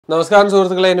നമസ്കാരം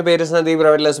സുഹൃത്തുക്കളെ, എൻ്റെ പേര് സന്ദീപ്.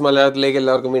 RevAtlas മലയാളത്തിലേക്ക്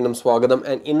എല്ലാവർക്കും വീണ്ടും സ്വാഗതം.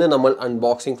 ആൻഡ് ഇന്ന് നമ്മൾ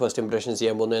അൺബോക്സിംഗ് ഫസ്റ്റ് ഇംപ്രഷൻ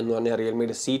ചെയ്യാൻ പോകുന്നത് എന്ന് പറഞ്ഞാൽ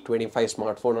റിയൽമിയുടെ C25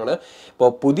 സ്മാർട്ട് ഫോണാണ്. ഇപ്പോൾ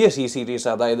പുതിയ സീരീസ്,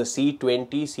 അതായത്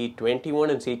C20, C21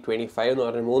 ആൻഡ് C25 എന്ന്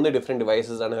പറഞ്ഞ 3 ഡിഫറെൻറ്റ്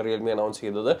ഡിവൈസസ് ആണ് റിയൽമി അനൗൺസ്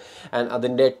ചെയ്തത്. ആൻഡ്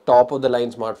അതിൻ്റെ top of the line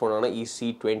smart ഫോണാണ് ഈ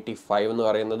C25 എന്ന്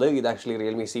പറയുന്നത്. ഇത് ആക്ച്വലി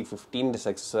റിയൽമി C15ൻ്റെ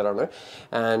സക്സസറാണ്.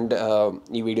 ആൻഡ്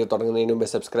ഈ വീഡിയോ തുടങ്ങുന്നതിന് മുമ്പ്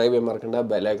സബ്സ്ക്രൈബ് ചെയ്യാൻ മറക്കണ്ട,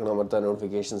 ബെല്ലൈക്കൺ അമർത്താൻ,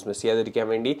 നോട്ടിഫിക്കേഷൻസ് മിസ് ചെയ്യാതിരിക്കാൻ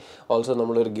വേണ്ടി. ഓൾസോ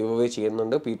നമ്മളൊരു ഗിവ് അവേ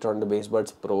ചെയ്യുന്നുണ്ട് പീട്രോണിൻ്റെ ബേസ്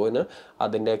ബഡ്സ് പ്രോന്.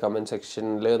 അതിൻ്റെ കമൻറ്റ്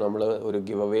സെക്ഷനിൽ നമ്മൾ ഒരു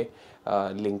ഗിവ് അവേ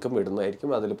ലിങ്കും ഇടുന്നതായിരിക്കും.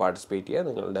 അതിൽ പാർട്ടിസിപ്പേറ്റ് ചെയ്യുക,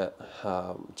 നിങ്ങളുടെ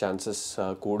ചാൻസസ്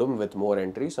കൂടും വിത്ത് മോർ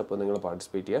എൻട്രീസ്. അപ്പോൾ നിങ്ങൾ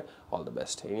പാർട്ടിസിപ്പേറ്റ് ചെയ്യുക. All the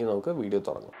best. ഇനി നമുക്ക് വീഡിയോ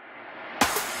തുടങ്ങാം.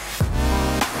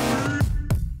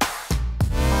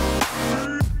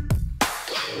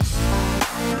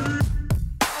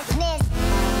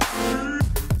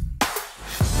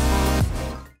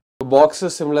 Box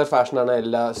similar ഫാഷനാണ്.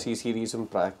 എല്ലാ സീരീസും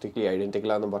പ്രാക്ടിക്കലി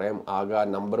ഐഡൻറ്റിക്കൽ ആണെന്ന് പറയാം. ആകെ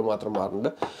നമ്പർ മാത്രം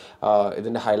മാറുന്നുണ്ട്.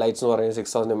 ഇതിൻ്റെ ഹൈലൈറ്റ്സ് എന്ന് പറയുന്നത്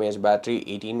 6000 mAh battery,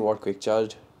 18 watt quick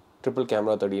charge, triple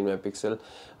camera, 13 MP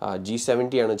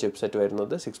G70 ആണ് ചിപ്പ് സെറ്റ്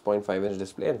വരുന്നത്, 6.5 inch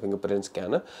display and finger print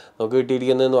scanner. നമുക്ക്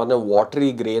കിട്ടിയിരിക്കുന്നതെന്ന് പറഞ്ഞാൽ വാട്ടറി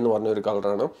ഗ്രേ എന്ന് പറഞ്ഞൊരു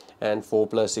കളറാണ്. And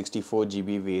 4+64 GB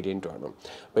വേരിയൻറ്റുമാണ്.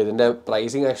 അപ്പോൾ ഇതിൻ്റെ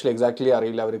പ്രൈസിങ് ആക്ച്വലി എക്സാക്ട്ലി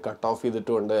അറിയില്ല. അവർ കട്ട് ഓഫ്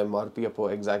ചെയ്തിട്ടുണ്ട് MRP. അപ്പോൾ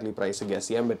എക്സാക്ട്ലി പ്രൈസ് ഗസ്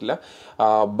ചെയ്യാൻ പറ്റില്ല.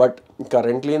 ബട്ട്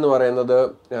കറൻ്റ്ലി എന്ന് പറയുന്നത്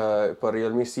ഇപ്പോൾ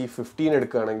റിയൽമി C15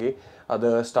 എടുക്കുകയാണെങ്കിൽ അത്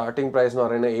സ്റ്റാർട്ടിംഗ് പ്രൈസ് എന്ന്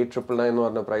പറയുന്നത് 8,999 എന്ന്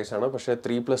പറഞ്ഞ പ്രൈസാണ്. പക്ഷേ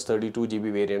 3+32 GB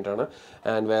വേരിയൻ്റ് ആണ്.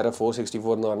 ആൻഡ് വേറെ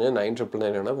 464 എന്ന് പറഞ്ഞാൽ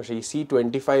 9,999 ആണ്. പക്ഷേ ഈ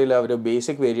C25 അവർ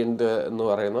ബേസിക് വേരിയൻറ്റ് എന്ന്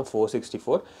പറയുന്നത്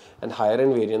 464 ആൻഡ് ഹയർ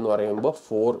എൻഡ് വേരിയൻ്റ് എന്ന് പറയുമ്പോൾ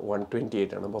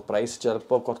 4,128 ആണ്. അപ്പോൾ പ്രൈസ്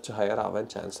ചിലപ്പോൾ കുറച്ച് ഹയർ ആവാൻ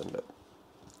ചാൻസ് ഉണ്ട്.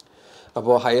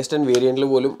 അപ്പോൾ ഹയസ്റ്റ് എൻഡ് വേരിയൻറ്റിൽ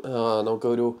പോലും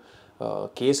നമുക്കൊരു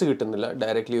കേസ് കിട്ടുന്നില്ല.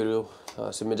 ഡയറക്റ്റ്ലി ഒരു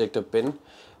സിം എജക്ടർ പിൻ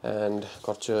ആൻഡ്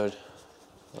കുറച്ച്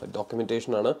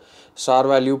ഡോക്യുമെൻറ്റേഷൻ ആണ്. സ്റ്റാർ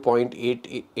വാല്യൂ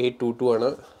 0.822 ആണ്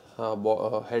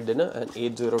ഹെഡിന് ആൻഡ്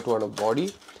 802 ആണ് ബോഡി.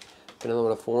 പിന്നെ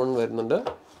നമ്മുടെ ഫോൺ വരുന്നുണ്ട്.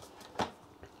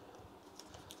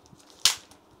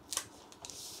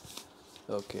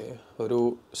 ഓക്കെ, ഒരു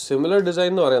സിമിലർ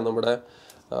ഡിസൈൻ എന്ന് പറയാം. നമ്മുടെ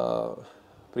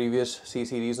പ്രീവിയസ്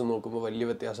സീരീസ് നോക്കുമ്പോൾ വലിയ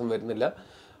വ്യത്യാസം വരുന്നില്ല.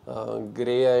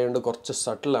 ഗ്രേ ആയതുകൊണ്ട് കുറച്ച്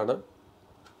സട്ടിലാണ്.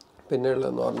 പിന്നെ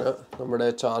ഉള്ളതെന്ന് പറഞ്ഞാൽ നമ്മുടെ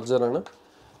ചാർജറാണ്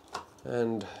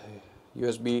and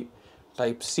USB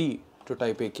Type C to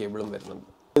Type A കേബിളും വരുന്നുണ്ട്.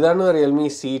 ഇതാണ് റിയൽമി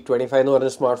C25 എന്ന്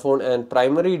പറയുന്ന smart phone. And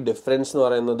primary difference എന്ന്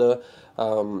പറയുന്നത്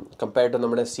കമ്പയർഡ് ടു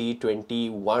നമ്മുടെ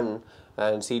C21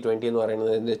 ആൻഡ് C20 എന്ന്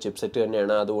പറയുന്നത് ഇതിൻ്റെ ചിപ്പ് സെറ്റ്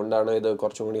തന്നെയാണ്. അതുകൊണ്ടാണ് ഇത്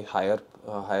കുറച്ചും കൂടി ഹയർ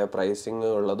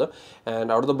പ്രൈസിങ് ഉള്ളത്.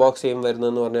 And out of the box same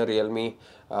വരുന്നതെന്ന് പറഞ്ഞാൽ റിയൽമി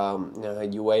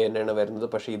UI തന്നെയാണ് വരുന്നത്.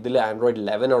 പക്ഷേ ഇതിൽ Android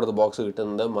 11 out of the box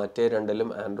കിട്ടുന്നത്. മറ്റേ രണ്ടിലും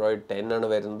Android 10 ആണ്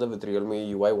വരുന്നത് വിത്ത് റിയൽമി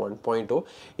UI 1.0.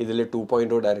 ഇതിൽ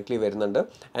 2.0 ഡയറക്റ്റ്ലി വരുന്നുണ്ട്.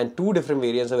 ആൻഡ് 2 ഡിഫറെൻറ്റ്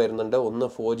വേരിയൻസ് വരുന്നുണ്ട്. ഒന്ന്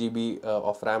 4 GB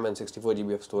of Ram and 64 GB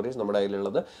of storage നമ്മുടെ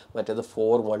കയ്യിലുള്ളത്. മറ്റേത്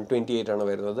 4,128 ആണ്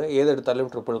വരുന്നത്. ഏതെടുത്താലും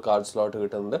ട്രിപ്പിൾ കാർഡ് സ്ലോട്ട്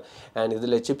കിട്ടുന്നുണ്ട്. ആൻഡ്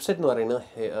ഇതിലെ ചിപ്പ് സെറ്റ് എന്ന് പറയുന്നത്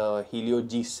ഹീലിയോ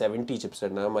G70 ചിപ്പ്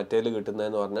സെറ്റാണ്. മറ്റേതിൽ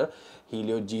കിട്ടുന്നതെന്ന് പറഞ്ഞാൽ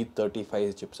Helio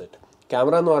G35 chip set.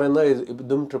 Camera എന്ന് പറയുന്നത്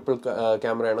ഇതും ട്രിപ്പിൾ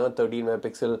ക്യാമറയാണ്. 13 MP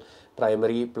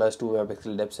primary plus 2 MP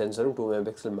depth സെൻസറും 2 MP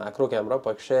macro camera.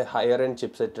 പക്ഷേ ഹയർ എൻഡ്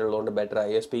ചിപ്പ് സെറ്റ് ഉള്ളതുകൊണ്ട് ബെറ്റർ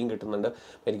ISPയും കിട്ടുന്നുണ്ട്.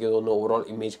 എനിക്ക് തോന്നുന്നു ഓവറോൾ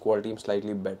ഇമേജ് ക്വാളിറ്റിയും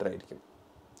സ്ലൈറ്റ്ലി ബെറ്റർ ആയിരിക്കും.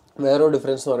 വേറൊരു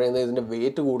ഡിഫറൻസ് എന്ന് പറയുന്നത് ഇതിൻ്റെ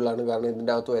വെയിറ്റ് കൂടുതലാണ്. കാരണം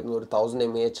ഇതിൻ്റെ അകത്ത് വരുന്ന ഒരു 1000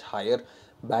 mAh ഹയർ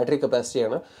ബാറ്ററി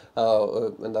കപ്പാസിറ്റിയാണ്.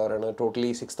 എന്താ പറയുക, ടോട്ടലി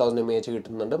 6000 mAh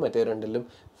കിട്ടുന്നുണ്ട്. മറ്റേ രണ്ടിലും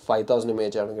 5000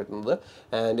 mAh ആണ് കിട്ടുന്നത്.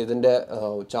 ആൻഡ് ഇതിൻ്റെ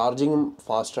ചാർജിങ്ങും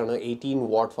ഫാസ്റ്റാണ്. 18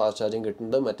 watt ഫാസ്റ്റ് ചാർജിങ്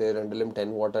കിട്ടുന്നുണ്ട്. മറ്റേ രണ്ടിലും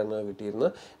 10 watt ആണ് കിട്ടിയിരുന്നത്.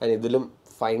 ആൻഡ് ഇതിലും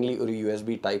ഫൈനലി ഒരു USB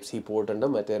Type C പോർട്ട് ഉണ്ട്.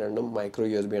 മറ്റേ രണ്ടും മൈക്രോ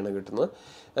USB ആണ് കിട്ടുന്നത്.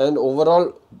 And overall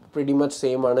pretty much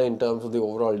same ആണ് in terms of the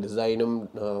overall ഡിസൈനും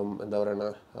എന്താ പറയുക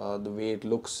the way it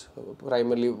looks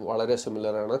primarily വളരെ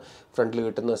സിമിലർ ആണ്. ഫ്രണ്ടിൽ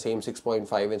കിട്ടുന്ന സെയിം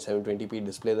 6.5 inch 720p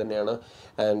ഡിസ്പ്ലേ തന്നെയാണ്.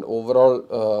 ആൻഡ് ഓവറോൾ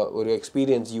ഒരു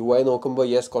എക്സ്പീരിയൻസ് UI നോക്കുമ്പോൾ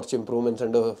യെസ് കുറച്ച് ഇമ്പ്രൂവ്മെൻറ്റ്സ്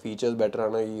ഉണ്ട്. ഫീച്ചേഴ്സ് ബെറ്റർ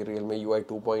ആണ് ഈ Realme UI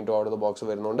 2.0 out of the box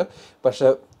വരുന്നുണ്ട്. പക്ഷേ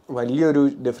വലിയൊരു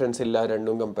ഡിഫറൻസ് ഇല്ല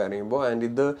രണ്ടും കമ്പയർ ചെയ്യുമ്പോൾ. ആൻഡ്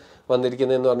ഇത്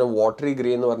വന്നിരിക്കുന്നതെന്ന് പറഞ്ഞാൽ വാട്ടറി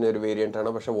ഗ്രേ എന്ന് പറഞ്ഞൊരു വേരിയൻ്റ് ആണ്.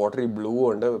 പക്ഷേ വാട്ടറി ബ്ലൂ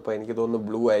ഉണ്ട്. ഇപ്പോൾ എനിക്ക് തോന്നുന്നു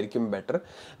ബ്ലൂ ആയിരിക്കും better.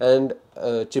 And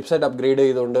chip set upgrade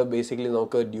ചെയ്തുകൊണ്ട് ബേസിക്കലി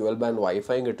നമുക്ക് ഡ്യുവൽ ബാൻഡ്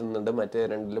വൈഫൈയും കിട്ടുന്നുണ്ട്. മറ്റേ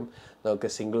രണ്ടിലും നമുക്ക്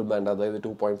സിംഗിൾ ബാൻഡ്, അതായത്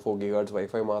 2.4 GHz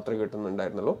വൈഫൈ മാത്രമേ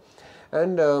കിട്ടുന്നുണ്ടായിരുന്നുള്ളൂ.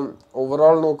 ആൻഡ്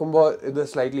ഓവറോൾ നോക്കുമ്പോൾ ഇത്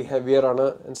സ്ലൈറ്റ്ലി ഹെവിയർ ആണ്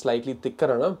ആൻഡ് സ്ലൈറ്റ്ലി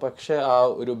തിക്കറാണ്. പക്ഷേ ആ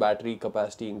ഒരു ബാറ്ററി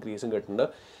കപ്പാസിറ്റി ഇൻക്രീസും കിട്ടുന്നുണ്ട്.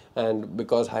 And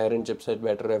because higher end chip set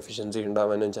better efficiency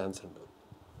ഉണ്ടാവാനും ചാൻസ് ഉണ്ട്.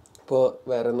 അപ്പോൾ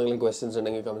വേറെ എന്തെങ്കിലും ക്വസ്റ്റ്യൻസ്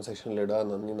ഉണ്ടെങ്കിൽ കമൻറ്റ് സെക്ഷനിൽ ഇടുക.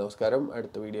 നന്ദി, നമസ്കാരം.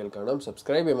 അടുത്ത വീഡിയോയിൽ കാണാം.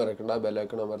 സബ്സ്ക്രൈബ് ചെയ്യാൻ മറക്കണ്ട,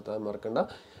 ബെല്ലൈക്കൺ അമർത്താൻ മറക്കണ്ട.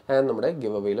 ആൻഡ് നമ്മുടെ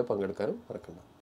ഗിവ് അവേയിൽ പങ്കെടുക്കാനും മറക്കണ്ട.